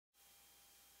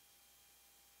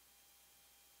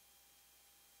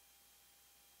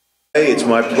Hey, it's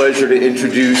my pleasure to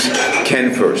introduce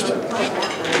Ken Fuirst.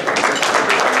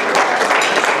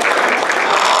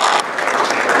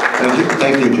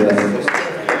 Thank you, Jeff.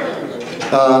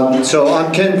 So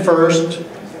I'm Ken Fuirst.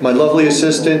 My lovely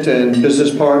assistant and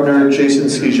business partner, Jason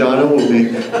Schiciano, will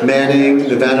be manning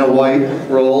the Vanna White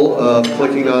role of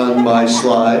clicking on my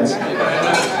slides.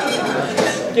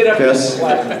 Yes,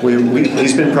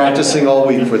 he's been practicing all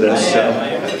week for this.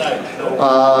 So.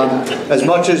 As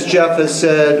much as Jeff has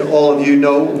said, all of you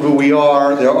know who we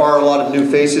are. There are a lot of new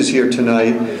faces here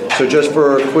tonight. So just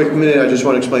for a quick minute, I just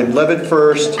want to explain.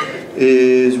 Levitt-Fuirst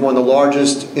is one of the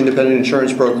largest independent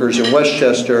insurance brokers in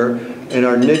Westchester, and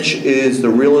our niche is the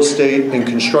real estate and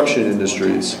construction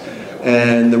industries.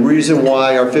 And the reason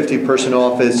why our 50-person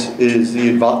office is the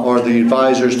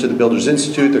advisors to the Builders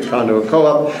Institute, the Condo and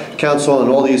Co-op Council,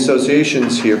 and all the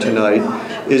associations here tonight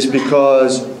is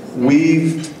because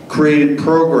we've created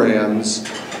programs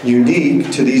unique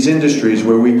to these industries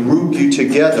where we group you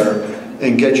together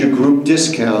and get you group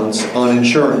discounts on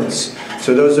insurance.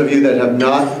 So those of you that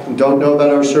don't know about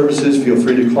our services, feel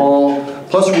free to call.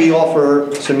 Plus we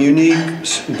offer some unique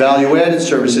value-added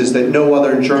services that no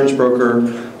other insurance broker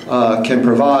can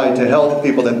provide to help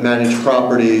people that manage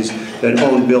properties, that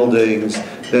own buildings,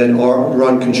 that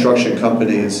run construction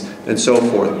companies, and so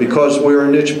forth. Because we're a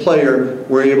niche player,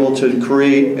 we're able to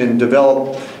create and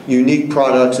develop unique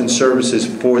products and services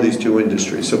for these two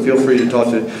industries. So feel free to talk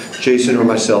to Jason or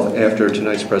myself after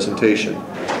tonight's presentation.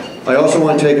 I also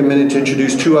want to take a minute to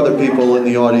introduce two other people in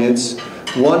the audience.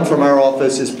 One from our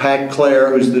office is Pat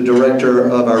Clare, who's the director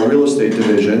of our real estate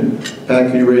division.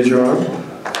 Pat, can you raise your arm?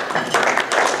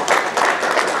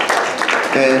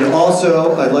 And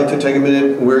also, I'd like to take a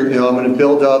minute, I'm going to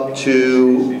build up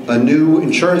to a new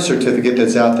insurance certificate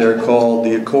that's out there called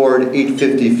the Accord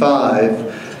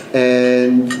 855.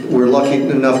 And we're lucky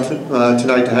enough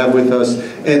tonight to have with us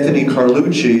Anthony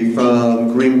Carlucci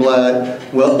from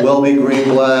Greenblatt, Welby,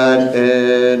 Greenblatt,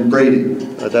 and Brady.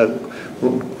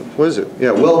 What is it?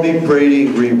 Yeah, Welby, Brady,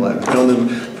 Greenblatt. I've known them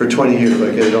for 20 years, but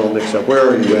I get it all mixed up. Where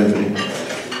are you, Anthony?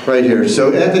 Right here.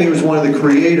 So Anthony was one of the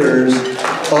creators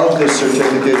of this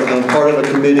certificate. I'm part of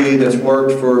a committee that's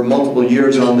worked for multiple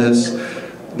years on this.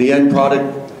 The end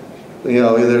product, there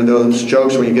are those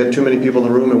jokes when you get too many people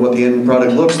in the room and what the end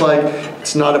product looks like.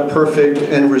 It's not a perfect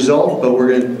end result, but we're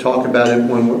going to talk about it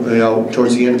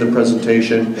towards the end of the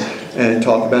presentation and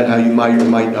talk about how you might or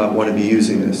might not want to be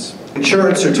using this.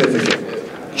 Insurance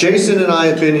certificate. Jason and I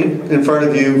have been in front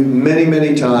of you many,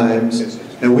 many times,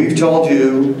 and we've told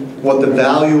you what the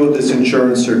value of this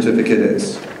insurance certificate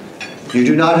is. You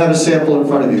do not have a sample in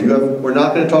front of you. We're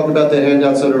not going to talk about the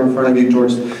handouts that are in front of you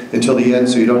until the end,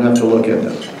 so you don't have to look at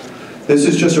them. This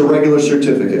is just a regular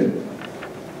certificate.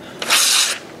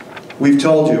 We've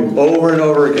told you over and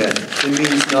over again, it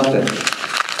means nothing.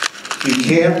 You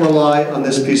can't rely on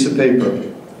this piece of paper.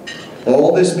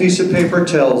 All this piece of paper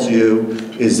tells you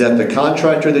is that the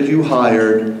contractor that you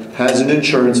hired has an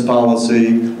insurance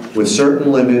policy with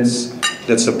certain limits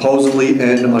that supposedly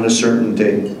end on a certain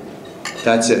date.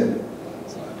 That's it.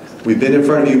 We've been in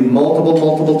front of you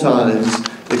multiple times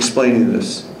explaining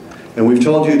this. And we've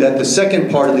told you that the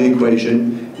second part of the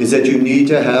equation is that you need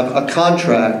to have a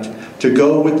contract to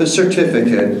go with the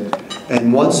certificate,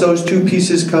 and once those two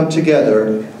pieces come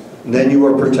together, then you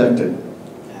are protected.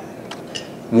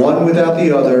 One without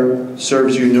the other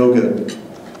serves you no good.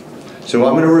 So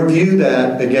I'm going to review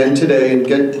that again today and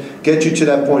get you to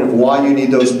that point of why you need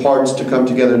those parts to come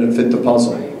together to fit the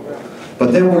puzzle.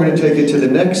 But then we're going to take it to the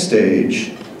next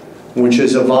stage, which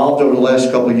has evolved over the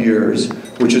last couple of years,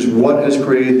 which is what has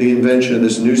created the invention of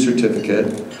this new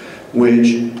certificate, which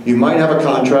you might have a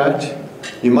contract,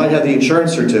 you might have the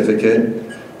insurance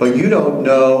certificate, but you don't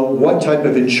know what type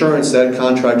of insurance that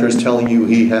contractor is telling you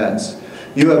he has.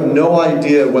 You have no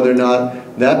idea whether or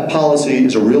not that policy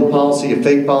is a real policy, a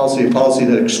fake policy, a policy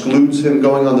that excludes him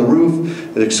going on the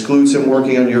roof, that excludes him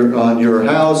working on your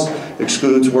house,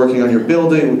 excludes working on your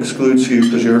building, excludes you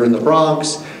because you're in the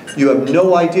Bronx. You have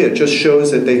no idea. It just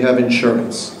shows that they have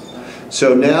insurance.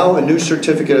 So now a new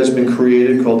certificate has been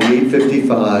created called the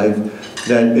 855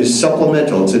 that is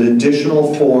supplemental. It's an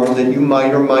additional form that you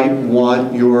might or might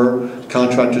want your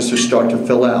contractors to start to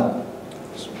fill out.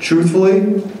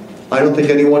 Truthfully, I don't think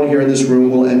anyone here in this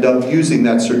room will end up using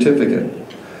that certificate.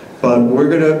 But we're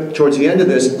going to, towards the end of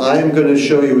this, I am going to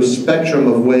show you a spectrum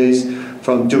of ways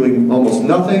from doing almost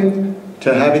nothing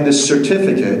to having this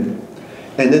certificate.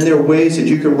 And then there are ways that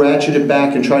you can ratchet it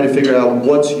back and try to figure out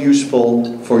what's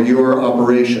useful for your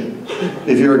operation.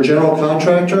 If you're a general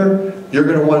contractor, you're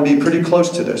going to want to be pretty close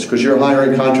to this because you're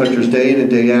hiring contractors day in and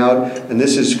day out, and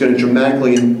this is going to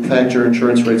dramatically impact your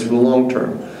insurance rates for the long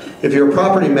term. If you're a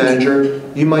property manager,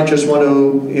 you might just want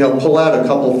to pull out a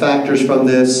couple factors from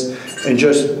this and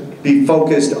just be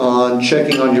focused on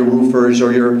checking on your roofers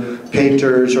or your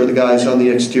painters or the guys on the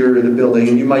exterior of the building,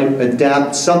 and you might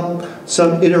adapt some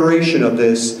iteration of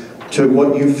this to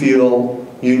what you feel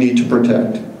you need to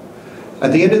protect.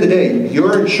 At the end of the day,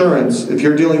 your insurance, if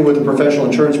you're dealing with a professional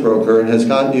insurance broker and has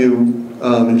gotten you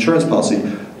insurance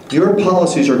policy, your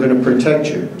policies are going to protect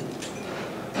you.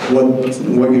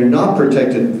 What you're not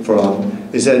protected from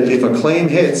is that if a claim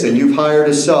hits and you've hired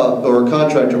a sub or a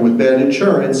contractor with bad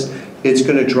insurance, it's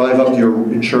going to drive up your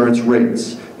insurance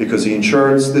rates, because the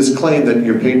insurance, this claim that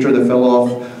your painter that fell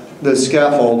off the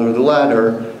scaffold or the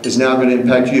ladder is now going to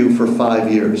impact you for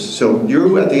 5 years. So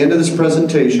you, at the end of this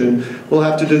presentation, will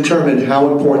have to determine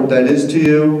how important that is to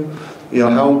you,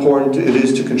 how important it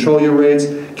is to control your rates.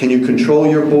 Can you control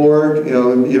your board?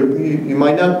 You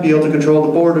might not be able to control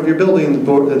the board of your building,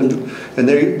 and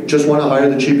they just want to hire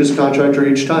the cheapest contractor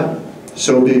each time.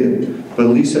 So be it. But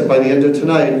at least by the end of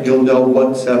tonight, you'll know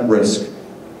what's at risk.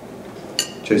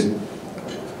 Jason.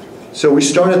 So we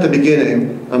start at the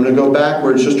beginning. I'm going to go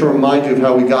backwards just to remind you of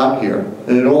how we got here.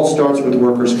 And it all starts with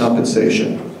workers'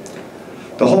 compensation.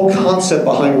 The whole concept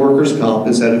behind workers' comp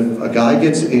is that if a guy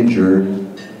gets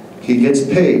injured, he gets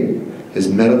paid. His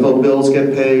medical bills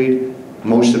get paid.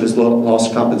 Most of his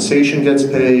lost compensation gets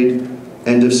paid.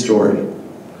 End of story.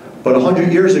 But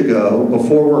 100 years ago,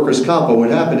 before workers' comp, what would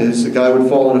happen is a guy would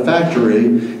fall in a factory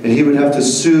and he would have to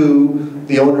sue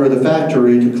the owner of the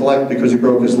factory to collect because he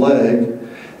broke his leg.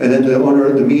 And then the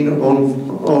mean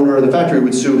owner of the factory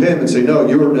would sue him and say, no,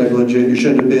 you were negligent, you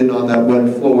shouldn't have been on that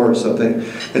wet floor or something.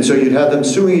 And so you'd have them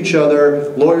suing each other,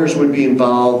 lawyers would be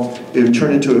involved, it would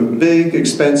turn into a big,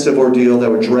 expensive ordeal that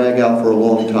would drag out for a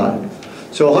long time.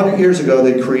 So 100 years ago,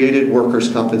 they created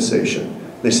workers' compensation.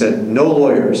 They said, no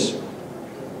lawyers.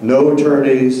 No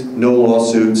attorneys, no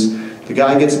lawsuits. The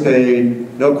guy gets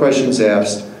paid, no questions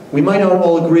asked. We might not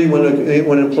all agree when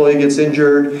an employee gets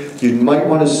injured. You might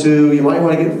want to sue. You might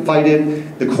want to get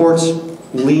fighted. The courts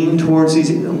lean towards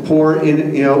these poor,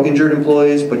 injured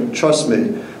employees. But trust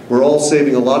me, we're all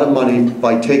saving a lot of money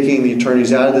by taking the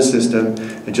attorneys out of the system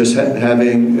and just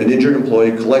having an injured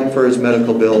employee collect for his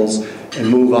medical bills and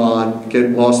move on,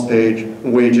 get lost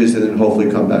wages, and then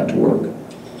hopefully come back to work.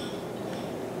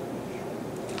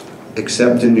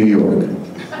 Except in New York.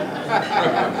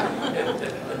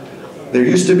 There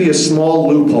used to be a small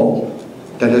loophole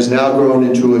that has now grown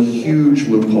into a huge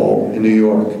loophole in New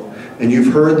York. And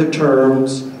you've heard the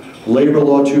terms Labor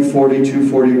Law 240,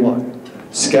 241,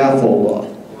 scaffold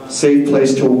law, safe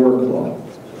place to work law.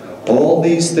 All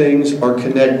these things are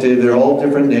connected. They're all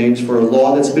different names for a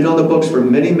law that's been on the books for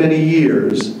many, many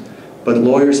years, but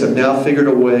lawyers have now figured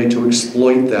a way to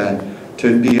exploit that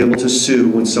to be able to sue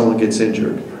when someone gets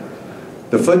injured.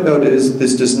 The footnote is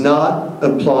this does not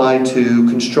apply to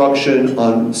construction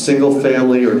on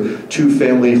single-family or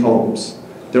two-family homes.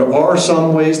 There are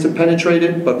some ways to penetrate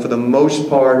it, but for the most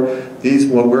part,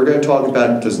 what we're going to talk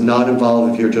about does not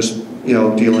involve if you're just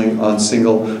dealing on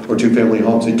single or two-family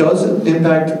homes. It does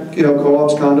impact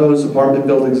co-ops, condos, apartment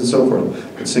buildings, and so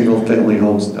forth, but single-family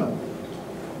homes no.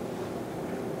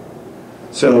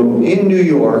 So in New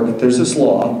York, there's this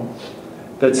law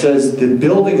that says the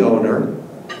building owner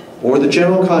or the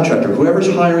general contractor, whoever's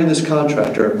hiring this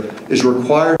contractor, is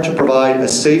required to provide a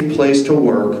safe place to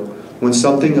work when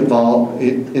something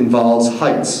involves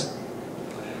heights.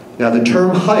 Now the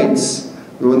term heights,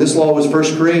 when this law was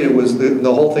first created, was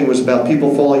the whole thing was about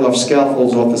people falling off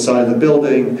scaffolds off the side of the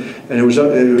building, and it was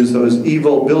those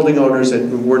evil building owners that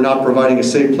were not providing a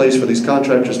safe place for these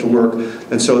contractors to work,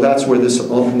 and so that's where this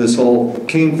all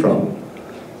came from.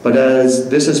 But as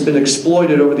this has been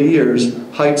exploited over the years,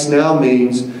 heights now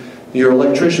means your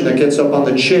electrician that gets up on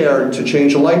the chair to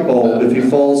change a light bulb, if he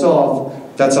falls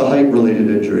off, that's a height-related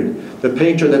injury. The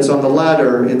painter that's on the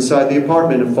ladder inside the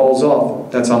apartment and falls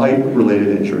off, that's a height-related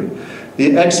injury.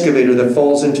 The excavator that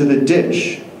falls into the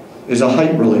ditch is a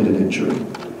height-related injury.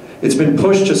 It's been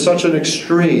pushed to such an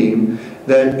extreme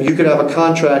that you could have a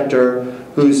contractor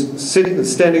who's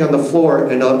standing on the floor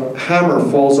and a hammer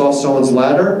falls off someone's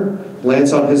ladder,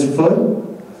 lands on his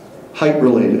foot,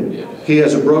 height-related. He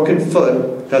has a broken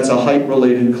foot, that's a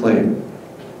height-related claim.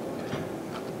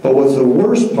 But what's the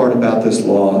worst part about this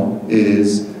law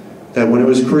is that when it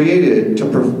was created to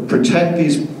protect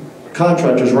these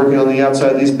contractors working on the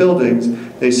outside of these buildings,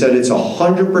 they said it's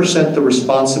 100% the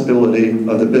responsibility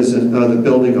of the the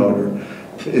building owner.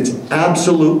 It's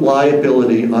absolute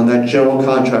liability on that general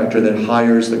contractor that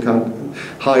hires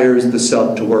the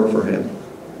sub to work for him.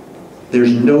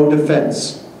 There's no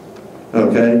defense.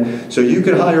 Okay? So you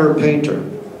could hire a painter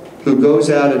who goes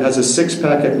out and has a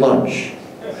six-pack at lunch,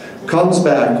 comes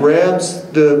back, grabs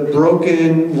the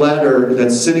broken ladder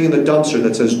that's sitting in the dumpster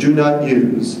that says "do not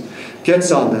use,"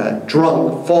 gets on that,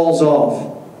 drunk, falls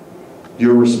off,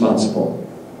 you're responsible.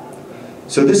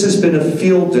 So this has been a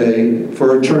field day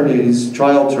for attorneys,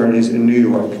 trial attorneys in New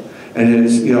York. And it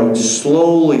is,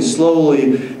 slowly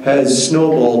has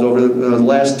snowballed over the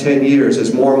last 10 years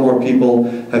as more and more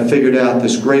people have figured out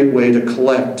this great way to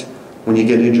collect when you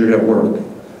get injured at work.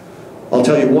 I'll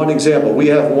tell you one example. We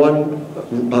have one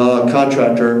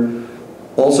contractor,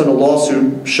 all of a sudden a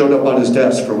lawsuit showed up on his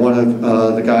desk for one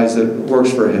of the guys that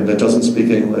works for him that doesn't speak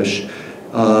English,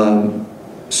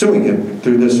 suing him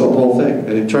through this whole thing.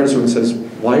 And he turns to him and says,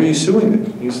 "Why are you suing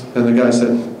me?" And the guy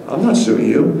said, "I'm not suing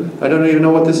you. I don't even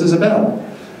know what this is about."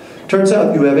 Turns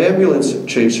out you have ambulance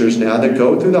chasers now that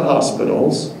go through the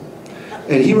hospitals,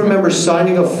 and he remembers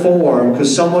signing a form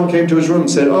because someone came to his room and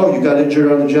said, "Oh, you got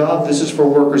injured on the job? This is for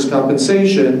workers'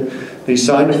 compensation." And he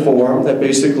signed a form that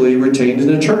basically retained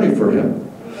an attorney for him.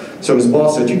 So his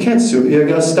boss said, "You can't sue. You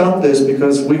got to stop this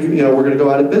because we're going to go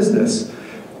out of business."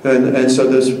 And so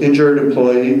this injured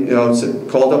employee,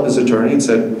 called up his attorney and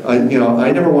said, I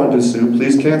never wanted to sue.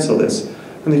 Please cancel this."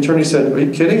 And the attorney said, "Are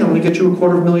you kidding? I'm going to get you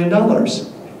 $250,000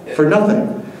 for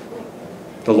nothing."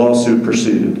 The lawsuit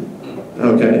proceeded.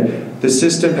 Okay? The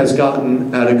system has gotten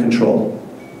out of control.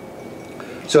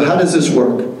 So how does this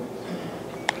work?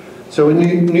 So in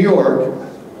New York,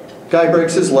 guy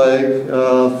breaks his leg,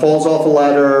 falls off a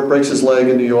ladder, breaks his leg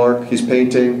in New York. He's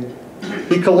painting.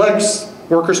 He collects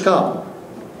workers' comp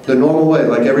the normal way,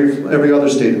 like every other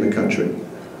state in the country.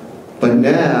 But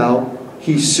now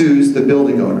he sues the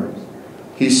building owner.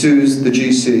 He sues the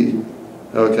GC,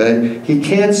 okay? He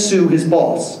can't sue his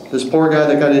boss, this poor guy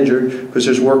that got injured, because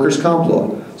there's workers' comp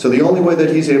law. So the only way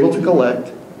that he's able to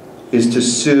collect is to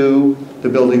sue the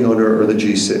building owner or the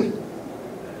GC.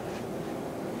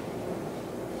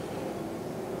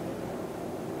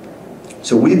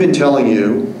 So we've been telling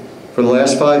you for the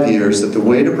last 5 years that the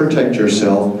way to protect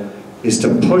yourself is to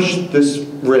push this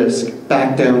risk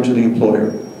back down to the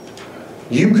employer.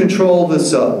 You control the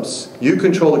subs. You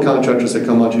control the contractors that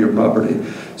come onto your property.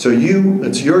 So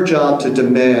it's your job to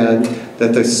demand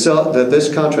that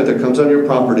this contractor that comes on your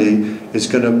property is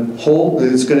going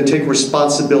to take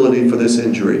responsibility for this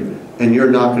injury, and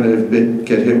you're not going to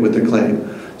get hit with the claim.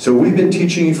 So we've been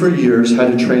teaching you for years how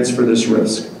to transfer this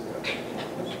risk.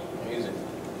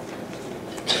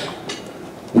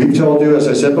 We've told you, as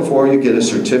I said before, you get a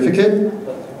certificate,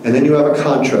 and then you have a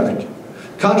contract.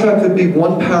 Contract could be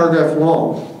 1 paragraph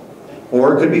long,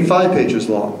 or it could be 5 pages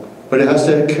long, but it has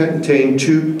to contain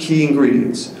 2 key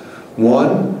ingredients.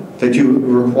 One, that you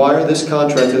require this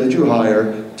contractor that you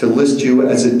hire to list you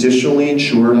as additionally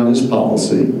insured on his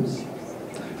policy.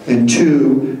 And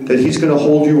 2, that he's going to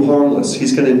hold you harmless.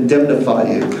 He's going to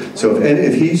indemnify you. So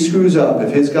if he screws up,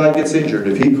 if his guy gets injured,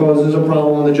 if he causes a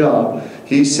problem on the job,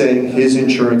 he's saying his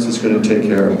insurance is going to take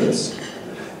care of this.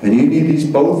 And you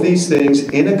need both these things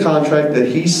in a contract that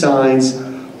he signs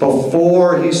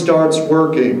before he starts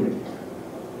working,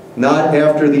 not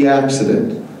after the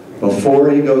accident, before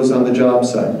he goes on the job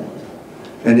site.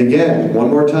 And again,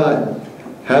 one more time,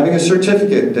 having a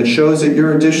certificate that shows that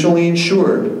you're additionally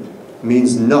insured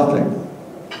means nothing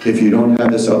if you don't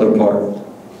have this other part.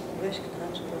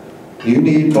 You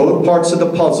need both parts of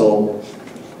the puzzle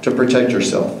to protect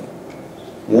yourself.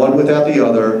 One without the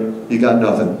other, you got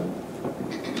nothing.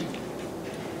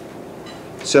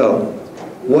 So,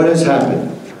 what has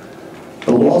happened?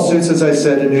 The lawsuits, as I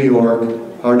said, in New York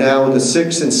are now in the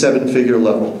 6- and 7-figure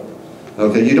level.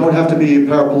 Okay, you don't have to be a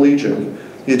paraplegic.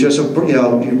 You just,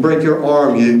 you break your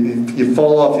arm, you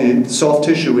fall off, soft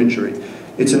tissue injury.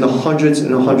 It's in the hundreds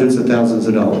and hundreds of thousands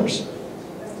of dollars.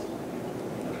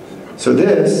 So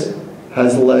this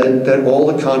has led that all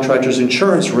the contractors'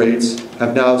 insurance rates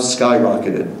have now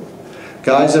skyrocketed.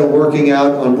 Guys that are working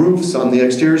out on roofs, on the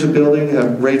exteriors of buildings,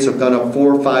 rates have gone up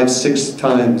 4, 5, 6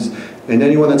 times. And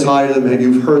anyone that's hired them,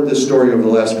 you've heard this story over the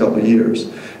last couple of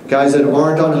years. Guys that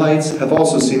aren't on heights have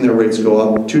also seen their rates go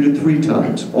up 2 to 3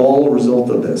 times, all a result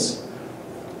of this.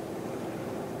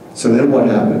 So then what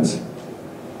happens?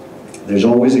 There's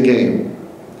always a game.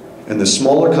 And the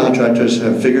smaller contractors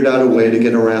have figured out a way to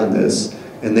get around this,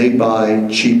 and they buy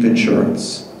cheap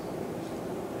insurance.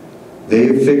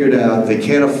 They've figured out they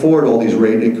can't afford all these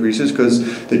rate increases because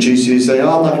the GC say,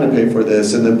 "Oh, I'm not going to pay for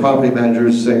this," and the property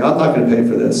managers are saying, "I'm not going to pay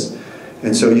for this."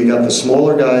 And so you got the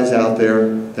smaller guys out there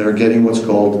that are getting what's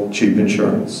called cheap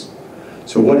insurance.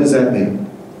 So what does that mean?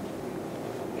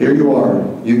 Here you are,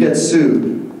 you get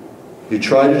sued, you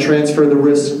try to transfer the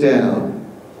risk down,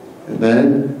 and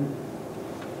then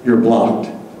you're blocked.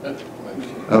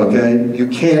 Okay? You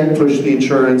can't push the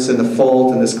insurance and the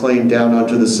fault and this claim down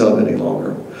onto the sub any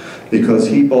longer because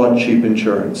he bought cheap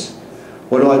insurance.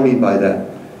 What do I mean by that?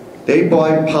 They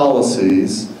buy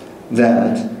policies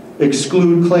that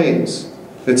exclude claims.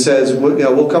 It says,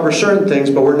 we'll cover certain things,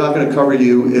 but we're not going to cover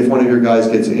you if one of your guys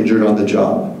gets injured on the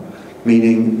job.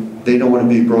 Meaning, they don't want to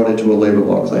be brought into a labor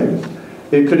law claim.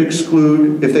 It could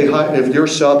exclude if your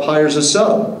sub hires a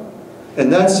sub,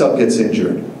 and that sub gets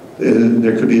injured.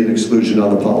 There could be an exclusion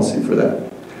on the policy for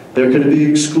that. There could be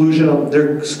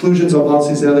exclusions on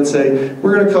policies now that say,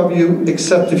 we're going to cover you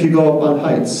except if you go up on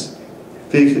heights,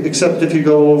 except if you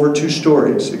go over 2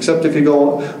 stories, except if you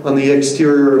go on the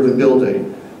exterior of a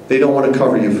building. They don't want to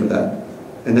cover you for that.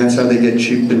 And that's how they get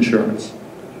cheap insurance.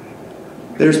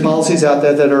 There's policies out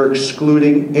there that are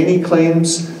excluding any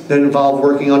claims that involve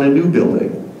working on a new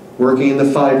building, working in the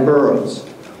 5 boroughs,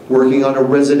 working on a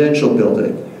residential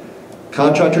building.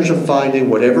 Contractors are finding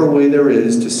whatever way there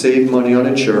is to save money on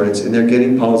insurance, and they're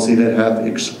getting policy that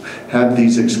have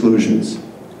these exclusions.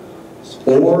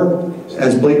 Or,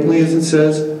 as blatantly as it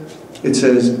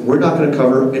says, we're not going to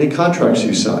cover any contracts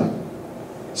you sign.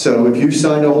 So if you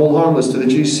signed a hold harmless to the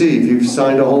GC, if you've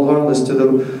signed a hold harmless to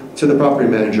the property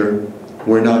manager,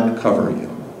 we're not covering you.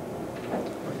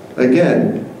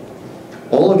 Again,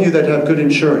 all of you that have good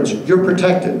insurance, you're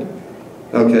protected.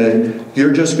 Okay?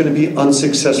 You're just going to be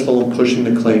unsuccessful in pushing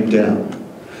the claim down.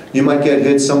 You might get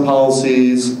hit. Some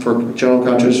policies for general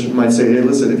contractors might say, hey,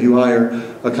 listen, if you hire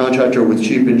a contractor with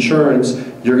cheap insurance,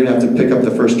 you're going to have to pick up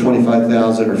the first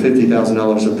 $25,000 or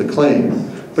 $50,000 of the claim,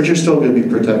 but you're still going to be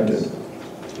protected.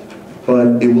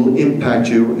 But it will impact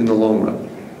you in the long run.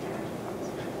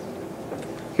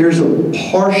 Here's a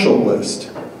partial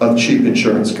list of cheap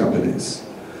insurance companies.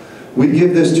 We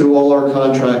give this to all our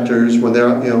contractors when they're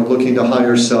looking to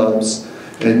hire subs,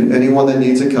 and anyone that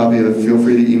needs a copy of it, feel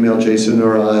free to email Jason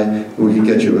or I, and we can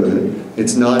get you with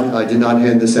it. I did not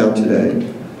hand this out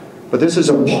today. But this is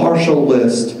a partial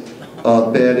list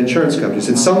of bad insurance companies,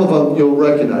 and some of them you'll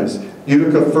recognize.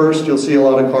 Utica First, you'll see a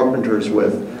lot of carpenters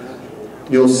with.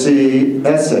 You'll see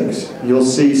Essex, you'll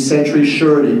see Century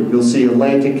Surety, you'll see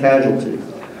Atlantic Casualty.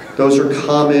 Those are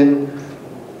common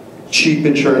cheap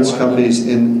insurance companies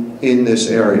in this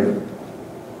area.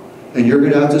 And you're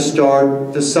going to have to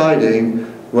start deciding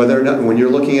whether or not, when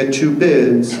you're looking at 2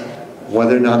 bids,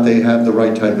 whether or not they have the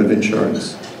right type of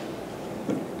insurance.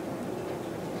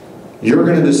 You're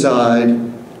going to decide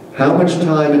how much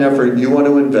time and effort you want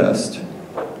to invest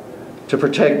to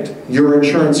protect your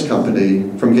insurance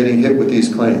company from getting hit with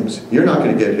these claims. You're not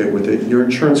going to get hit with it. Your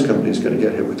insurance company is going to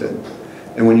get hit with it.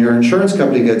 And when your insurance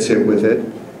company gets hit with it,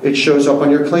 it shows up on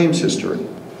your claims history.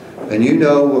 And you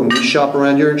know, when we shop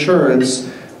around your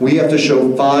insurance, we have to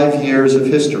show 5 years of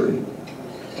history.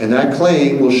 And that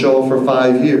claim will show up for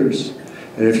 5 years.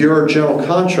 And if you're a general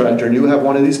contractor and you have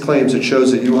one of these claims that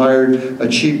shows that you hired a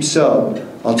cheap sub,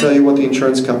 I'll tell you what the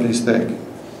insurance companies think.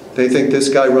 They think this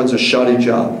guy runs a shoddy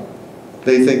job.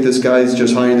 They think this guy is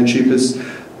just hiring the cheapest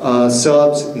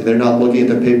subs. They're not looking at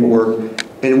the paperwork.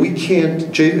 And we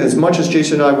can't, as much as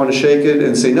Jason and I want to shake it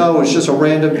and say, no, it's just a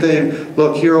random thing.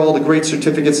 Look, here are all the great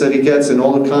certificates that he gets and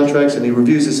all the contracts, and he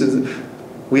reviews this.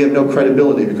 We have no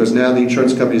credibility because now the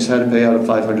insurance companies had to pay out a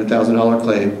 $500,000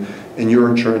 claim, and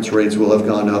your insurance rates will have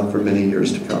gone up for many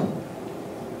years to come.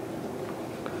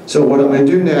 So what I'm going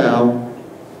to do now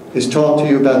is talk to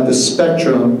you about the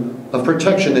spectrum of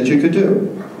protection that you could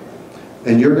do.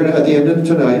 And you're going to, at the end of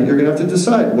tonight, you're going to have to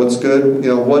decide what's good,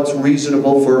 what's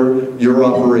reasonable for your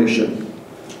operation.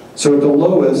 So at the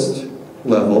lowest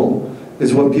level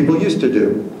is what people used to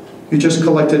do. You just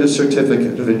collected a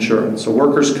certificate of insurance, a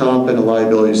workers' comp and a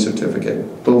liability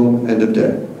certificate. Boom, end of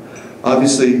day.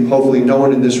 Obviously, hopefully no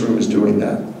one in this room is doing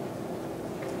that.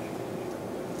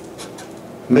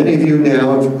 Many of you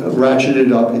now have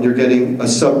ratcheted up and you're getting a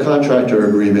subcontractor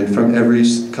agreement from every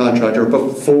contractor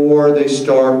before they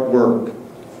start work.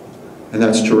 And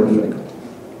that's terrific.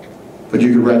 But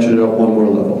you can ratchet it up one more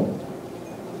level.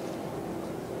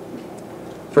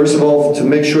 First of all, to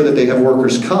make sure that they have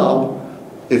workers' comp,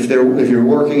 if you're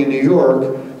working in New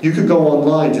York, you could go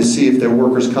online to see if their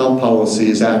workers' comp policy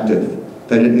is active.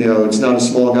 That it's not a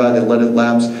small guy that let it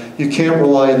lapse. You can't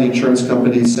rely on the insurance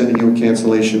company sending you a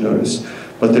cancellation notice.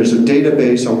 But there's a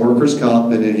database on workers'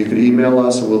 comp, and you could email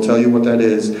us and we'll tell you what that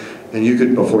is. And you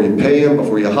could, before you pay them,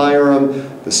 before you hire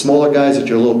them, the smaller guys that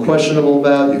you're a little questionable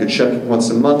about, you could check it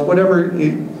once a month, whatever.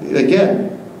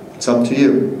 Again, it's up to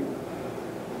you.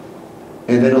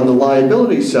 And then on the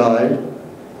liability side,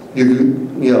 you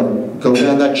go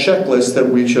down that checklist that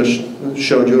we just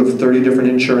showed you of 30 different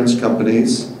insurance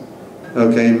companies.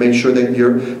 okay, and make sure that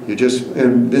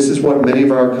and this is what many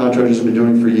of our contractors have been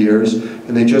doing for years,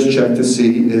 and they just check to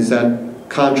see, is that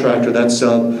contractor, that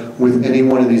sub, with any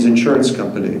one of these insurance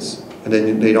companies, and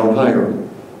then they don't hire them.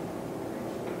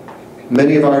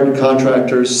 Many of our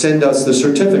contractors send us the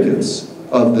certificates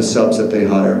of the subs that they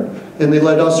hire, and they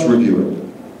let us review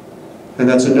it. And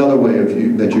that's another way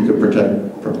that you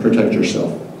could protect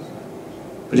yourself.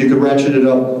 But you could ratchet it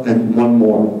up and one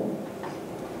more.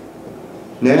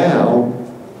 Now,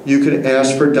 you could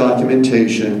ask for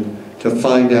documentation to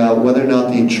find out whether or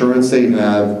not the insurance they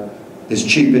have is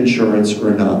cheap insurance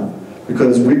or not.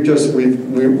 Because we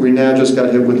now just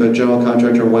got hit with a general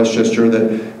contractor in Westchester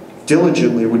that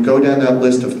diligently would go down that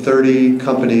list of 30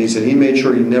 companies, and he made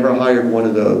sure he never hired one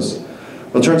of those.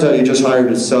 Well, it turns out he just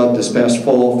hired a sub this past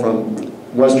fall from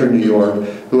Western New York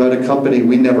who had a company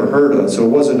we never heard of, so it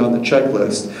wasn't on the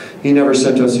checklist. He never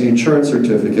sent us the insurance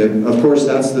certificate. Of course,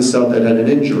 that's the sub that had an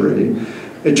injury.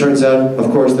 It turns out,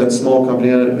 of course, that small company,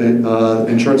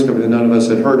 insurance company that none of us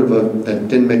had heard of, that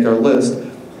didn't make our list,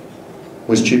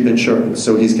 was cheap insurance,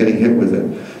 so he's getting hit with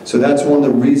it. So that's one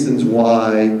of the reasons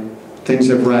why things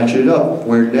have ratcheted up,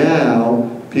 where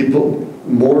now people,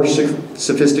 more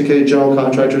sophisticated general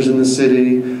contractors in the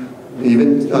city,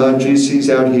 even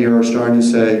GCs out here are starting to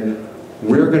say,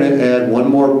 we're going to add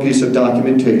one more piece of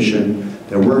documentation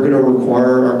that we're going to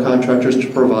require our contractors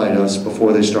to provide us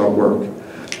before they start work.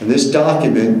 And this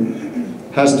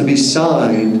document has to be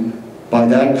signed by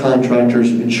that contractor's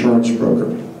insurance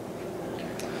broker.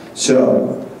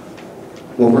 So,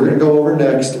 what we're going to go over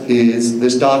next is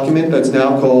this document that's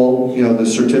now called, the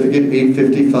Certificate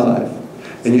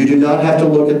 855. And you do not have to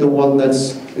look at the one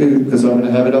that's, because I'm going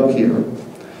to have it up here.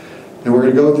 And we're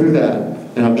going to go through that.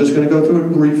 And I'm just going to go through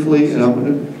it briefly, and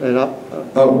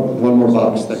one more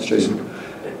box. Thanks, Jason.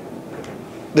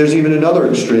 There's even another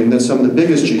extreme that some of the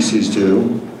biggest GCs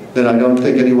do, that I don't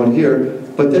think anyone here,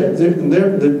 but the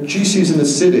GCs in the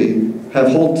city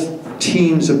have whole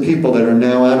teams of people that are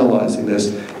now analyzing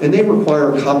this, and they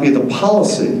require a copy of the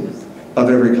policy of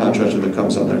every contractor that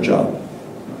comes on their job.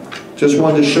 Just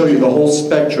wanted to show you the whole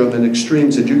spectrum and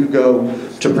extremes that you could go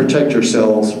to protect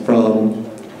yourselves from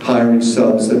hiring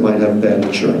subs that might have bad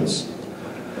insurance.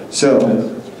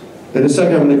 So, in a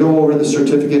second I'm going to go over the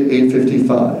Certificate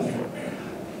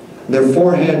 855. There are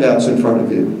 4 handouts in front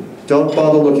of you. Don't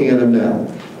bother looking at them now.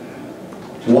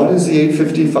 One is the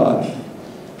 855.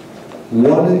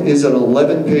 One is an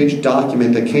 11-page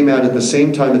document that came out at the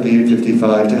same time at the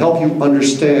 855 to help you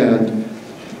understand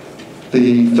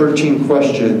the 13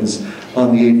 questions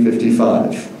on the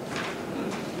 855.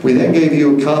 We then gave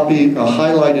you a copy, a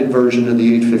highlighted version of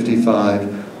the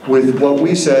 855 with what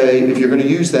we say, if you're going to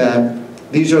use that,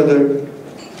 these are the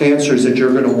answers that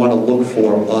you're going to want to look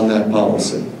for on that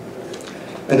policy.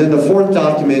 And then the 4th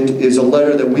document is a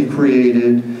letter that we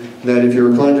created that if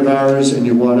you're a client of ours and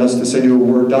you want us to send you a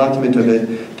Word document of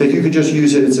it, that you could just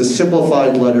use it. It's a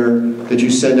simplified letter that you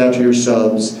send out to your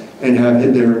subs and have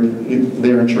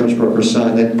their insurance broker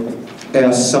sign that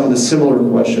asks some of the similar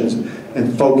questions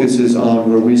and focuses on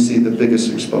where we see the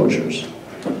biggest exposures.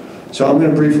 So I'm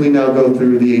going to briefly now go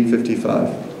through the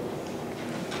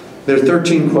 855. There are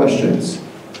 13 questions.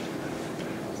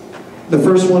 The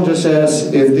first one just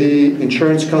asks if the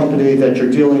insurance company that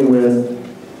you're dealing with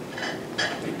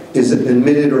is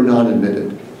admitted or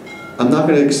non-admitted. I'm not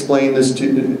going to explain this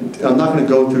I'm not going to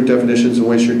go through definitions and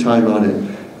waste your time on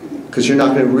it, because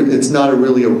it's not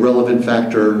really a relevant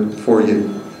factor for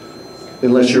you,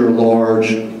 unless you're a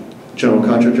large general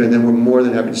contractor, and then we're more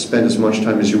than happy to spend as much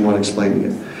time as you want explaining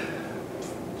it.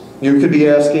 You could be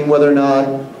asking whether or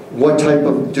not, what type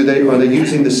of, are they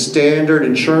using the standard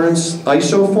insurance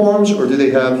ISO forms, or do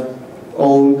they have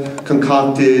own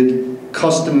concocted,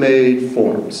 custom-made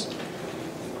forms?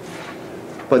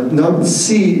 But number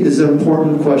C is an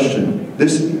important question.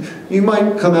 You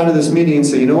might come out of this meeting and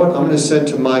say, you know what, I'm going to send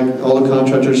to all the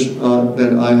contractors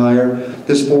that I hire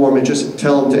this form and just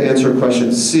tell them to answer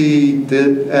questions C,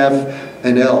 F,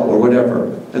 and L, or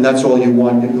whatever. And that's all you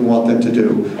want them to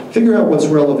do. Figure out what's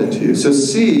relevant to you. So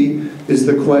C is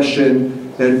the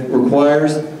question that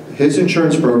requires his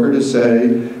insurance broker to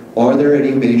say, are there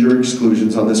any major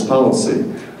exclusions on this policy?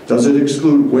 Does it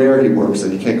exclude where he works,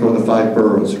 that he can't go in the 5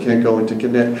 boroughs, he can't go into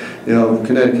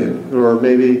Connecticut, or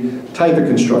maybe type of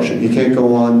construction, he can't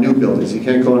go on new buildings, he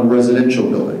can't go on residential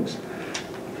buildings.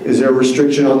 Is there a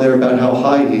restriction on there about how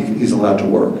high he's allowed to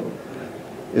work?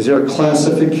 Is there a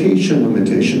classification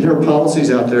limitation? There are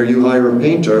policies out there, you hire a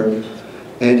painter,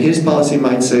 and his policy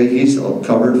might say he's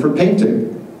covered for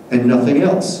painting and nothing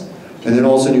else. And then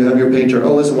all of a sudden you have your painter,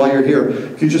 oh listen, while you're here,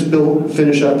 can you just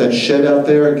finish out that shed out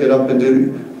there and get up and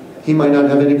do, he might not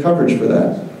have any coverage for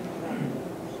that.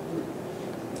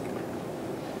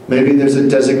 Maybe there's a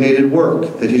designated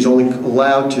work that he's only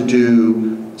allowed to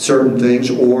do certain things,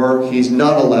 or he's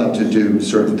not allowed to do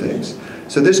certain things.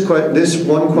 So this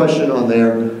one question on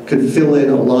there could fill in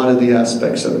a lot of the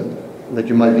aspects of it that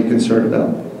you might be concerned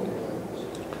about.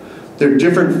 There are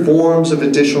different forms of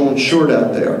additional insured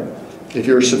out there. If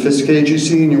you're a sophisticated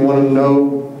GC and you want to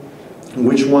know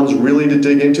which ones really to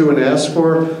dig into and ask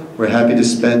for, we're happy to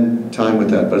spend time with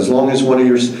that. But as long as one of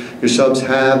your subs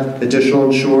have additional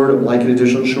insured, or like an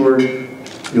additional insured,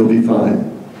 you'll be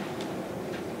fine.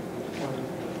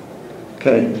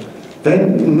 Okay.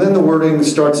 Then the wording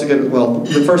starts to get, well,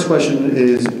 the first question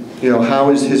is,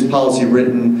 how is his policy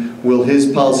written? Will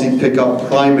his policy pick up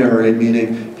primary,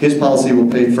 meaning his policy will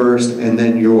pay first and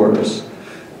then yours?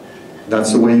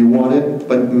 That's the way you want it,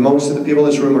 but most of the people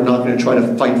in this room are not going to try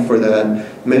to fight for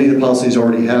that. Many of the policies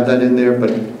already have that in there,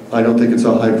 but I don't think it's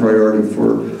a high priority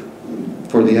for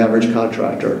the average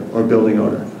contractor or building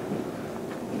owner.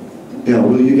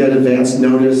 Will you get advance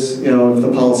notice, if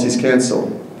the policy's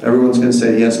canceled? Everyone's going to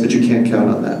say yes, but you can't count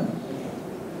on that.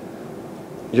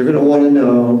 You're going to want to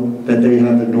know that they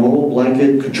have the normal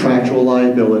blanket contractual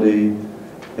liability,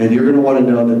 and you're going to want to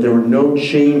know that there were no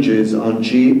changes on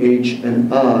G, H,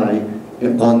 and I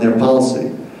on their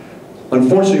policy.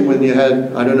 Unfortunately, when you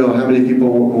had, I don't know how many people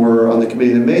were on the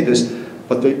committee that made this,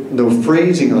 but the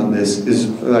phrasing on this is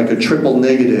like a triple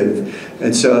negative.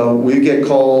 And so we get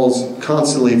calls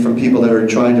constantly from people that are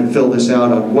trying to fill this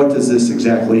out on what does this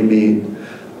exactly mean.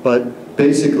 But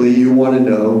basically, you want to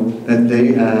know that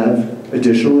they have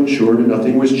additional insured and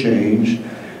nothing was changed,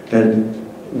 that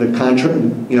the contract,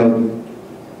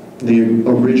 the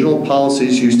original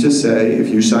policies used to say, if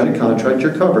you sign a contract,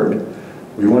 you're covered.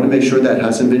 We want to make sure that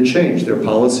hasn't been changed. There are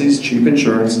policies, cheap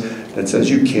insurance, that says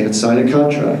you can't sign a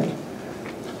contract.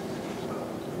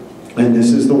 And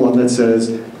this is the one that says,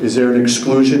 is there an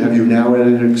exclusion? Have you now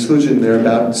added an exclusion there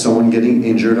about someone getting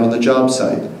injured on the job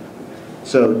site?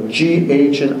 So G,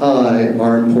 H, and I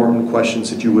are important questions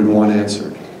that you would want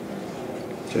answered.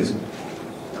 Jason?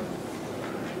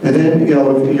 And then,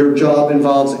 if your job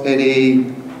involves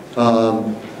any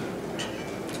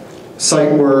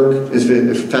site work,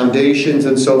 if foundations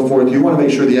and so forth, you want to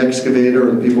make sure the excavator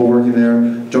or the people working there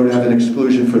don't have an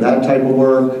exclusion for that type of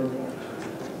work.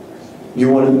 You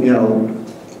want to,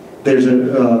 there's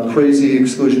a crazy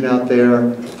exclusion out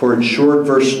there for insured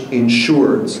versus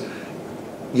insureds.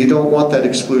 You don't want that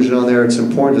exclusion on there. It's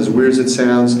important, as weird as it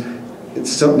sounds. It's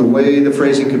something, the way the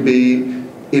phrasing could be,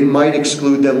 it might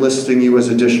exclude them listing you as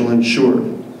additional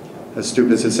insured. As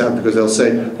stupid as it sounds, because they'll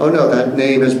say, oh no, that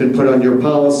name has been put on your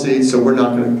policy, so we're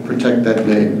not going to protect that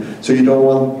name. So you don't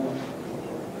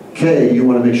want K, you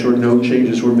want to make sure no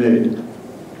changes were made.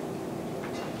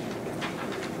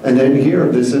 And then here,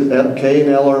 this is K and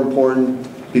L are important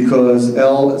because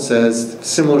L says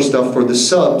similar stuff for the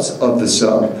subs of the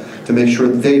sub, to make sure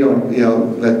they don't,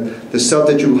 that the sub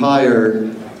that you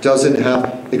hired doesn't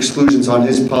have exclusions on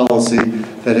his policy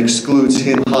that excludes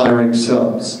him hiring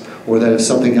subs, or that if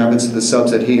something happens to the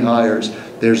subs that he hires,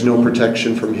 there's no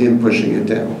protection from him pushing it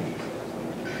down.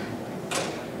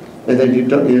 And then you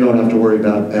don't have to worry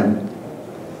about M.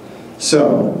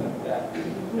 So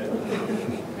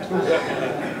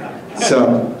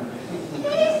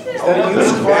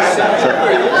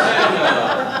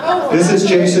this is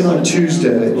Jason on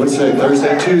Tuesday, let's say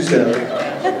Thursday, Tuesday,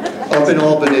 up in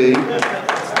Albany,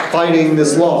 fighting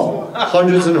this law.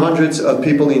 Hundreds and hundreds of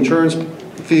people in the insurance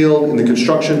field, in the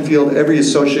construction field, every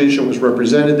association was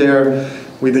represented there.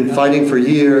 We've been fighting for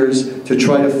years to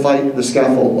try to fight the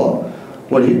scaffold law.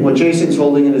 What Jason's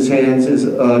holding in his hands is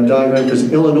a diagram,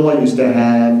 because Illinois used to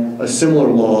have a similar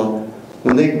law.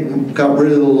 When they got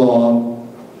rid of the law,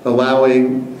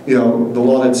 allowing, the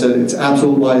law that said it's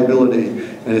absolute liability,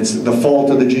 and it's the fault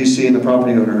of the GC and the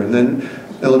property owner. And then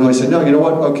Illinois said, no, you know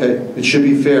what, okay, it should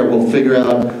be fair. We'll figure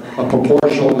out a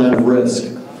proportional amount of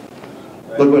risk.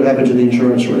 Look what happened to the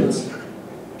insurance rates.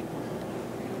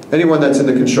 Anyone that's in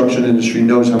the construction industry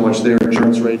knows how much their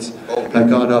insurance rates have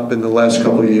gone up in the last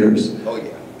couple of years. Oh, yeah.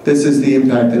 This is the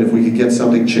impact that if we could get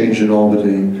something changed in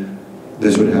Albany,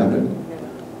 this would happen.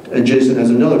 And Jason has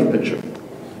another picture.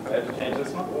 I have to change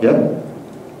this one?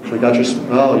 Yep. We got your,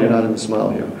 oh, you're not in the smile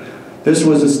here. This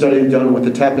was a study done with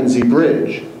the Tappan Zee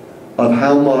Bridge of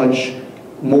how much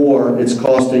more it's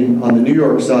costing on the New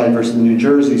York side versus the New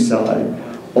Jersey side,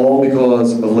 all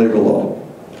because of labor law.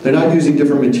 They're not using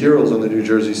different materials on the New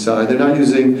Jersey side. They're not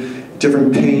using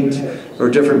different paint or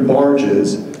different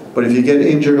barges. But if you get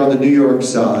injured on the New York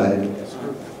side,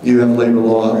 you have labor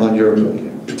law on your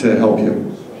to help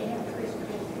you.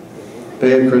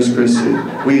 They had Chris Christie.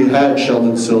 We had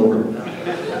Sheldon Silver.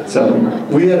 So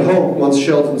we had hoped once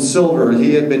Sheldon Silver,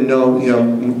 he had been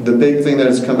known, the big thing that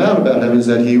has come out about him is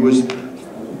that he was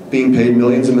being paid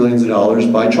millions and millions of dollars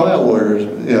by trial lawyers,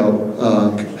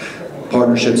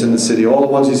 partnerships in the city. All the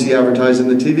ones you see advertised in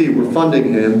the TV were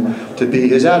funding him to be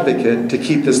his advocate to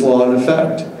keep this law in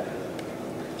effect.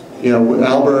 With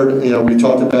Albert, we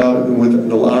talked about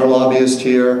with our lobbyist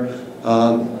here.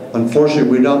 Unfortunately,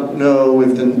 we don't know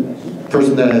if the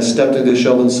person that has stepped into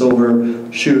Sheldon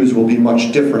Silver shoes will be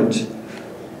much different.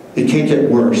 It can't get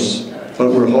worse,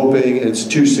 but we're hoping it's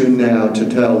too soon now to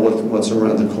tell what's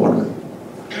around the corner.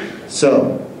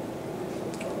 So,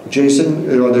 Jason,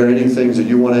 are there any things that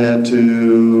you want to add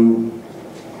to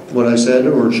what I said,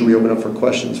 or should we open up for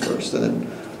questions first? Then.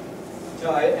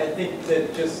 No, I think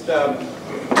that just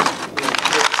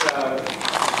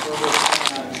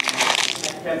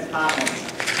Ken's comments.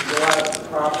 There's a lot of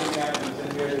property managers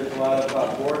in here. There's a lot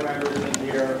of board members in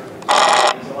here.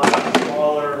 There's a lot of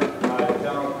smaller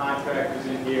general contractors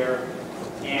in here,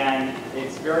 and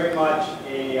it's very much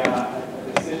a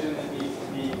decision that needs to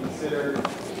be considered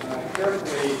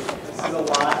carefully. This is a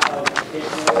lot of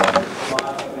paperwork, a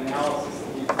lot of analysis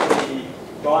that needs to be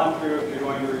gone through if you're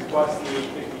going to request the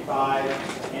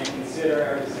 855 and consider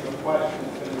every single question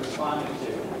that's been responded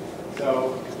to.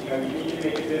 So, you need to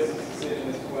make a business decision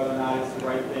as to whether or not it's the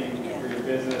right thing for your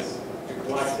business to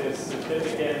collect this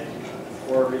certificate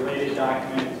or related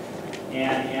document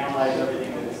and analyze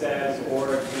everything that it says,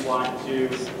 or if you want to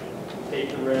take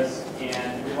the risk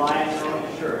and rely on your own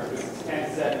insurance. This is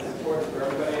Ken said, it's important for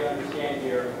everybody to understand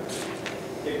here.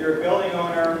 If you're a building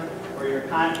owner or you're a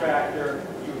contractor,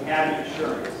 you have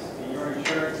insurance, and your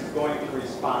insurance is going to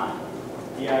respond.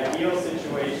 The ideal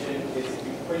situation is to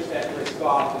push that risk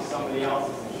off to somebody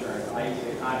else's insurance, i.e.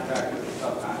 the contractor or the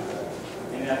subcontractor.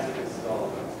 And that's what this is all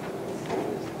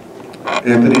about.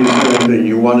 Anthony, anything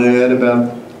you want to add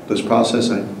about this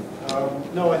processing?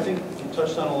 No, I think you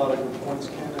touched on a lot of good points,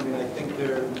 Ken. I mean, I think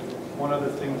one other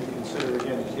thing to consider,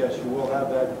 again, is yes, you will have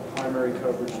that primary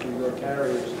coverage through your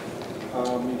carriers.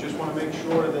 You just want to make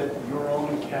sure that your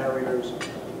own carriers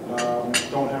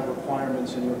don't have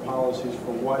requirements in your policies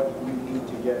for what you need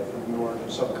to get from your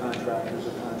subcontractors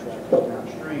or contractors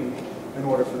downstream in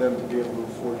order for them to be able to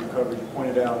afford your coverage. You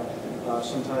pointed out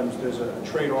sometimes there's a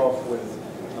trade-off with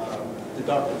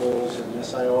deductibles and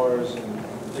SIRs and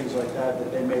things like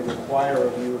that they may require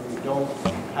of you if you don't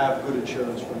have good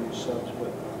insurance from your subs,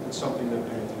 but it's something to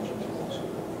pay attention to also.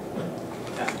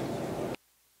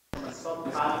 From a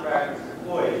subcontractor's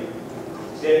employee,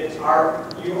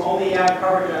 you only have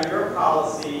coverage on your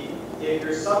policy if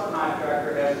your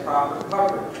subcontractor has proper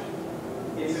coverage.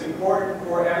 It's important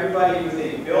for everybody who's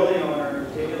a building owner, in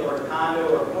particular, or condo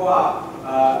or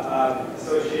co-op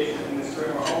association in this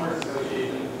room, or homeowners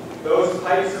association, those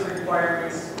types of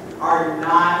requirements are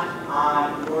not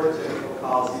on your typical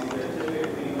policies. They're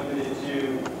typically limited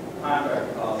to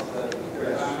contract policies.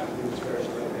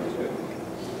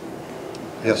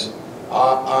 Yes.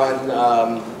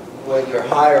 When you're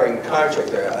hiring a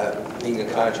contractor, being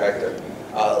a contractor,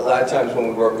 a lot of times when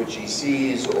we work with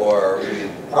GCs or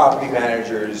with property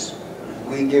managers,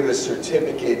 we give a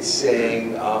certificate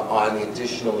saying on the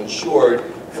additional insured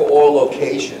for all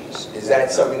locations. Is that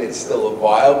something that's still a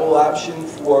viable option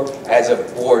for, as a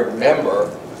board member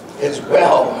as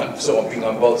well? So I'm being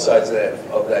on both sides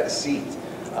of that seat,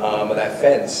 of that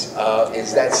fence.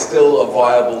 Is that still a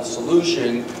viable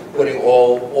solution, putting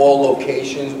all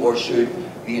locations, or should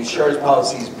the insurance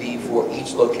policies be for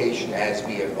each location as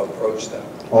we approach them?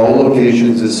 All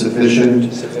locations is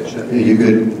sufficient. Sufficient. You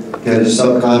could get a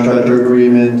subcontractor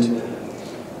agreement,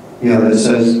 that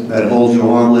says, that holds you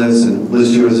harmless and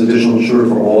lists you as additional insured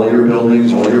for all your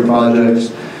buildings, all your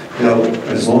projects.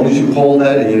 As long as you hold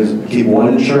that and you keep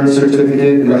one insurance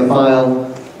certificate in the file,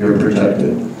 you're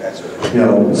protected. That's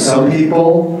right. Some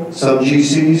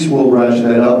GCs will ratchet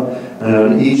that up, and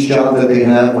on each job that they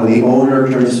have, when the owner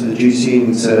turns to the GC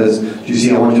and says,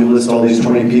 GC, I want you to list all these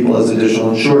 20 people as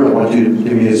additional insured, I want you to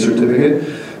give me a certificate,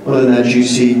 well, then that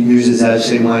GC uses that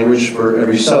same language for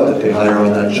every sub that they hire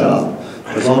on that job.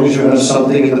 As long as you have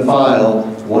something in the file,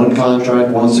 one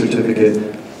contract, one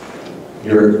certificate,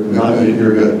 you're good. All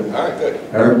right, good.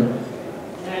 Eric?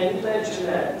 Now, you mentioned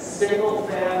that single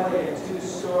family and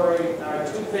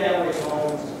two-family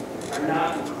homes are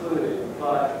not included,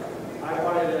 but I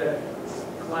wanted to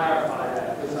clarify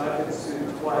that because I've been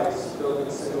sued twice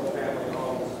building single-family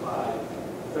homes by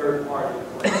third-party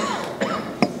claims.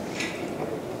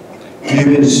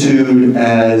 You've been sued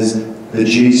as the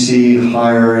GC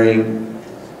hiring.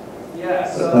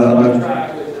 Yes,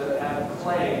 subcontractors that have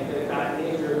claimed they've gotten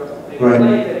injured. They claim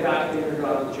they've gotten injured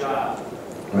on the job.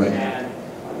 Right. And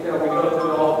we go through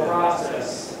the whole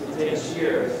process. The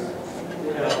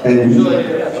And usually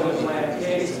they have those land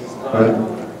cases. I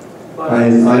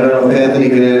don't know if Anthony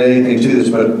can add anything to this,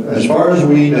 but as far as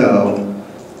we know,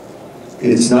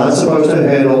 it's not supposed to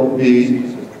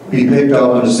be picked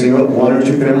up on a single one or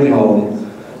two family home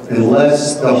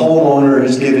unless the homeowner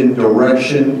has given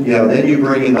direction, then you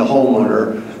bring in the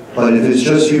homeowner. But if it's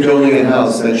just you building a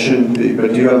house, that shouldn't be.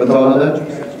 But do you have a thought on that?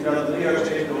 The New York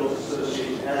State Builders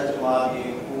Association has been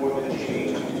lobbying for the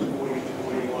change to 240 to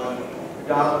 241.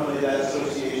 Predominantly, that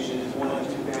association is 1 and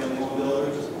 2 family home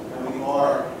builders, and we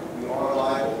are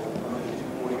liable under the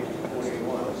 240 to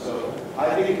 241. So I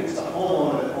think it's the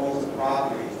homeowner that owns the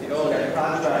property. That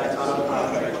contract,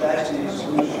 subcontract, that's the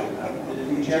exclusion.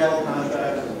 The general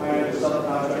contractor, the primary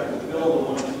subcontractor, the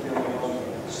builder, 1 and 2 family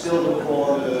homes, still will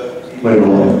fall under the labor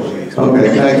law. Okay,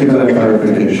 thank you for that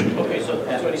clarification. Okay, so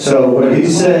that's what So what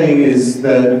he's saying is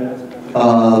that,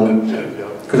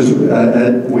 because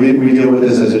we deal with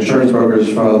this as insurance brokers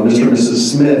from Mr. and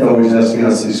Mrs. Smith always asking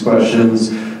us these questions.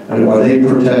 Are they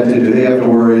protected? Do they have to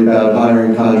worry about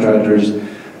hiring contractors?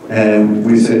 And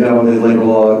we say, no, the labor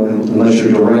law, unless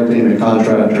you're directing a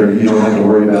contractor, you don't have to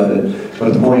worry about it.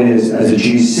 But the point is, as a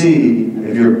GC,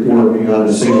 if you're working on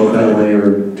a single family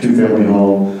or 2 family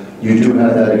home, you do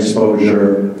have that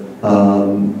exposure.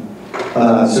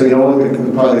 So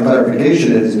what probably the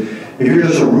clarification is, if you're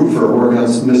just a roofer working on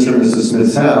Mr. and Mrs.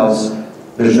 Smith's house,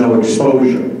 there's no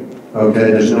exposure,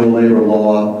 okay? There's no labor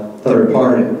law third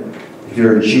party. If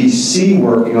you're a GC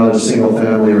working on a single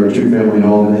family or a 2 family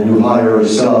home and you hire a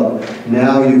sub,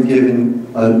 now you've given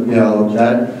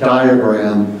that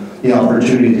diagram the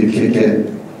opportunity to kick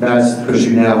in. That's because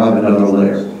you now have another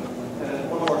layer.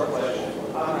 And one more question.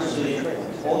 Obviously,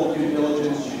 all the due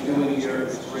diligence you're doing here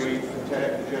is great to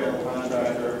protect the general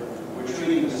contractor. We're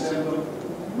treating the symptom,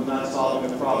 we're not solving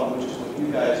the problem, which is what you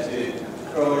guys did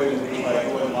earlier in the week by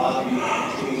going lobby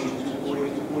and changing 240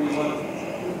 to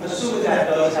 241. Assuming that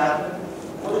does happen,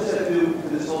 what does that do to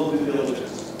this whole due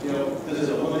diligence? Does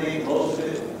it eliminate most of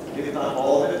it, if not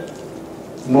all of it?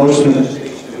 Most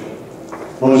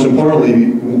importantly,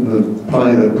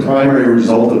 probably the primary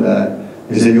result of that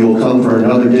is that you will come for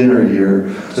another dinner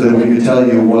here so that we can tell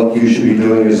you what you should be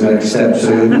doing as next step. So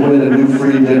you'll win a new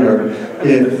free dinner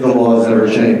if the laws ever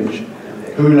change.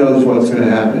 Who knows what's going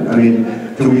to happen? I mean,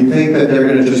 do we think that they're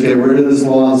going to just get rid of this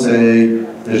law and say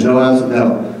there's no answer?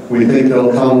 No. We think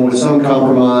they'll come with some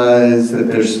compromise, that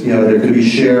there's, there could be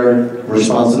shared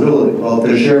responsibility. Well, if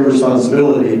there's shared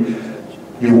responsibility,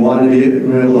 you want to be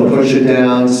able to push it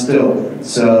down still.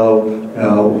 So,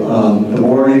 the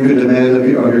more you can demand of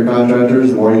your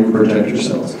contractors, the more you can protect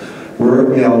yourselves.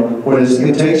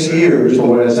 It takes years, but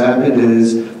what has happened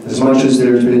is, as much as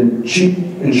there's been cheap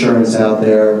insurance out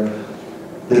there,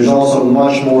 there's also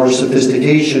much more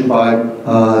sophistication by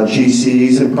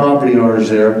GCs and property owners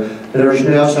there that are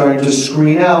now starting to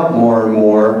screen out more and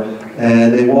more,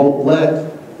 and they won't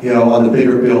let, on the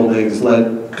bigger buildings, let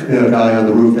a guy on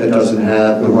the roof that doesn't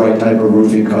have the right type of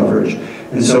roofing coverage.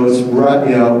 And so it's right,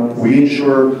 we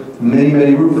insure many,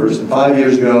 many roofers. And 5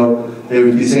 years ago, they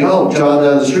would be saying, oh, John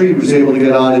down the street was able to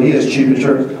get on and he has cheap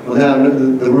insurance. Well, now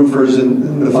the roofers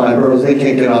in the 5 boroughs, they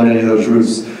can't get on any of those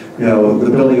roofs. The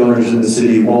building owners in the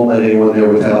city won't let anyone there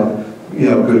without,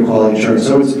 good quality insurance.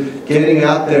 So it's getting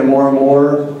out there more and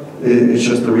more. It's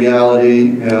just the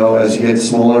reality, as you get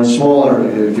smaller and smaller.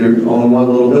 If you own one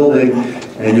little building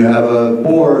and you have a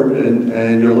board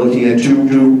and you're looking at two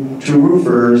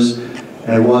roofers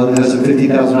and one has a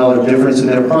 $50,000 difference in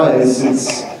their price,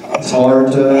 it's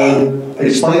hard to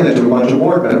explain that to a bunch of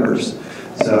board members.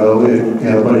 So,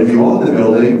 but if you own the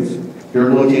building,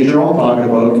 you're looking at your own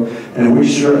pocketbook, and we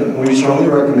strongly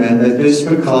recommend that this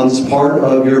becomes part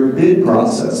of your bid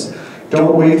process.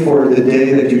 Don't wait for the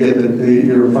day that you get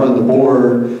you're in front of the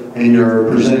board and you're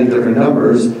presenting different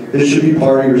numbers. This should be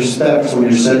part of your specs when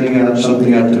you're sending out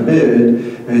something out to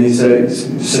bid, and you say,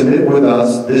 submit with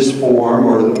us this form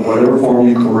or whatever form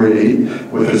you create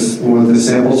with a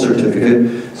sample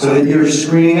certificate, so that you're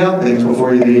screening out things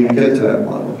before you even get to that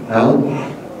model. Alan?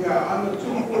 Yeah, on the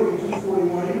 240,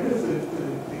 241, even if the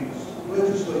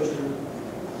legislature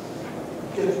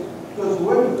does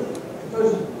away with it, it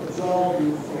doesn't absolve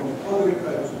you from other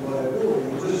types of liability.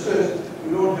 It just says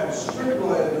you don't have strict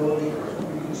liability, you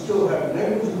can still have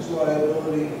negligence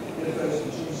liability if as a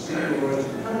GC or as a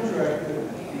contractor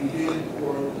you did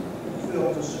or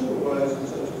failed to supervise in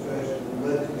such a fashion that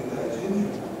led to the guy's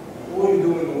injury. All you're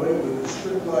doing away with is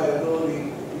strict liability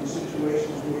in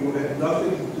situations where you had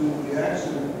nothing to do with the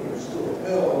accident but are still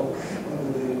held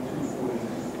under the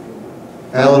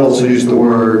 240. Alan also used the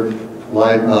word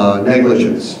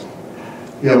negligence.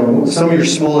 Some of your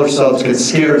smaller subs get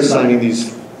scared signing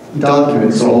these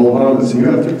documents, so hold on, and you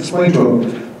have to explain to them,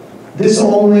 This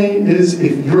only is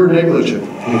if you're negligent.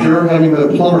 If you're having the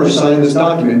plumber sign this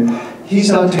document, he's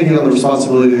not taking on the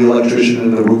responsibility of the electrician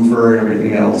and the roofer and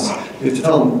everything else. You have to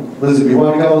tell him, listen, if you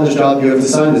want to go on this job, you have to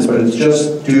sign this, but it's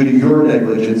just due to your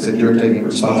negligence that you're taking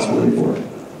responsibility for it.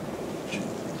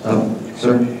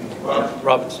 Sir?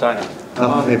 Robert Steiner.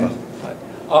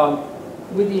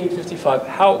 With the 855,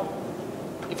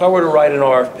 if I were to write an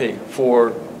RFP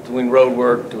for doing road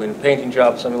work, doing a painting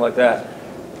job, something like that,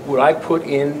 would I put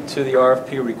into the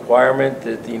RFP requirement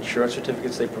that the insurance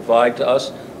certificates they provide to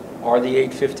us are the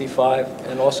 855?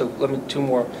 And also, two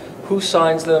more. Who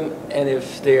signs them, and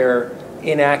if they're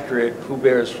inaccurate, who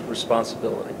bears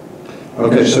responsibility?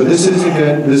 Okay, so this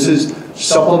is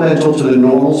supplemental to the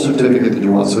normal certificate that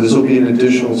you want. So this will be an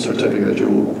additional certificate that you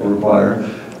will require.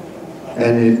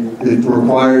 And it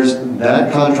requires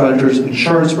that contractor's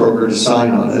insurance broker to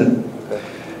sign on it.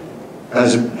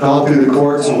 Has gone through the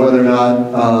courts of whether or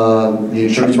not the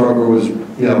insurance broker was,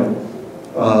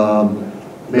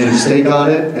 made a mistake on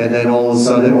it, and then all of a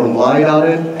sudden, or lied on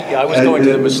it. Yeah, I was going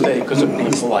to the mistake because of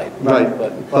being polite. Right,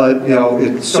 but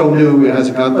it's so new, it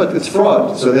hasn't gone, but it's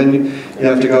fraud. So then you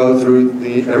have to go through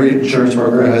every insurance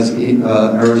broker has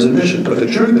errors in admission. But the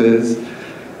truth is,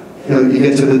 you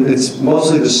get to it's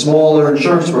mostly the smaller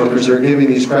insurance brokers that are giving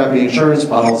these crappy insurance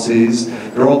policies.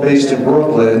 They're all based in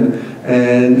Brooklyn,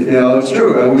 and it's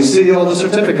true. We see all the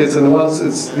certificates, and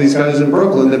it's these guys in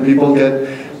Brooklyn that people get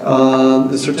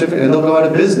the certificate, and they'll go out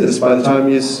of business by the time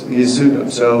you sue them.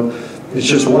 So it's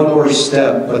just one more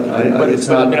step, but it's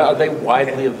not. Are they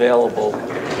widely available?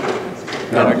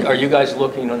 No. Are you guys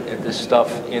looking at this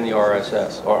stuff in the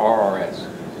RSS or RRS?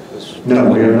 No,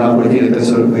 we are not looking at this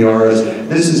in the RS.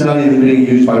 This is not even being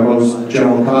used by most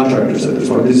general contractors at this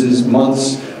point. This is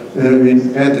months. I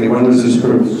mean, Anthony, when was this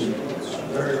approved?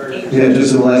 Yeah,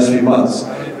 just in the last few months.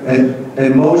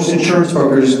 And most insurance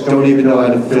brokers don't even know how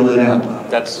to fill it out.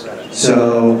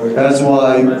 So that's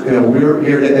why we're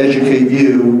here to educate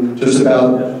you just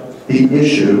about the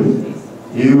issue.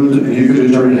 You could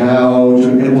determine how to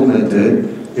implement it.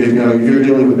 If you're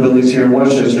dealing with buildings here in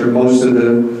Westchester, most of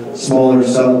the smaller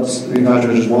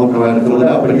contractors won't know how to fill it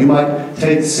out. But you might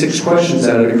take 6 questions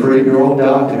out of it, create your own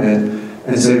document,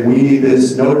 and say, we need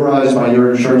this notarized by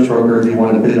your insurance broker if you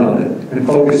want to bid on it, and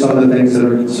focus on the things that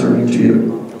are concerning to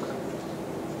you.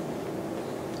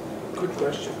 Good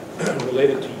question.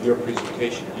 Related to your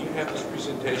presentation, do you have this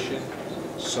presentation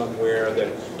somewhere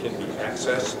that can be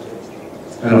accessed?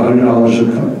 At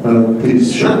 $100 a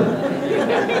piece, sure.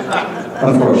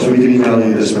 Of course, we can email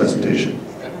you this presentation.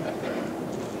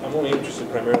 I'm only interested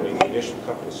primarily in the initial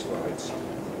couple of slides.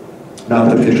 Not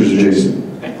the pictures of Jason.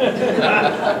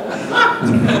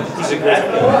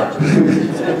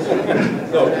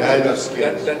 No, that's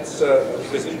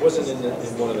because it wasn't in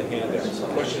one of the handouts. The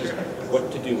question is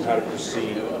what to do, how to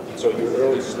proceed. So your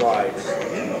early slides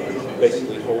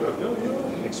basically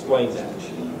explain that.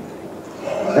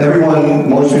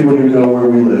 Most people need to know where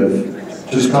we live.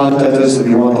 Just contact us if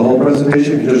you want the whole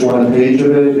presentation, if you just want a page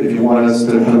of it, if you want us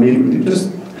to come meet with you, just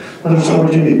let us know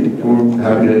what you need. We're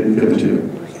happy to give it to you.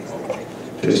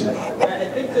 Jason. I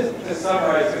think to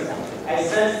summarize, I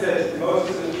sense that most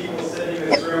of the people sitting in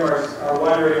this room are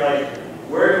wondering,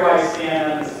 where do I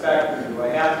stand on the spectrum? Do I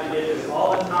have to get this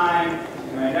all the time?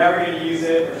 Am I never going to use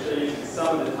it, or should I use it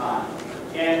some of the time?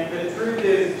 And the truth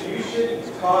is, you should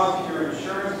talk to your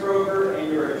insurance broker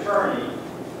and your attorney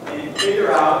and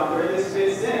figure out where this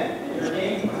fits in your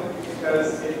game plan. Because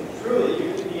truly,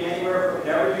 you could be anywhere from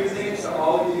never using it to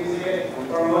always using it,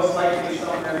 or most likely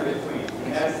somewhere in between.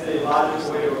 And that's the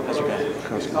logical way to approach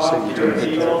it. Is talk to your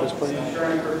legal,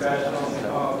 insurance professionals, and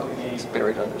come up with a game plan. It's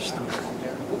buried under stuff.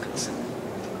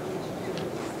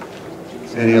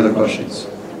 Any other questions?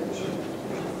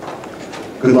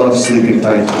 Good luck sleeping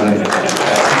tight tonight.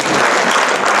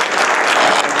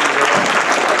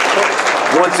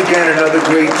 Once again, another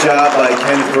great job by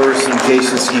Ken Fuirst and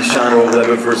Jason Schiciano of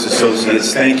Levitt-Fuirst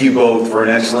Associates. Thank you both for an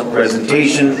excellent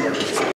presentation.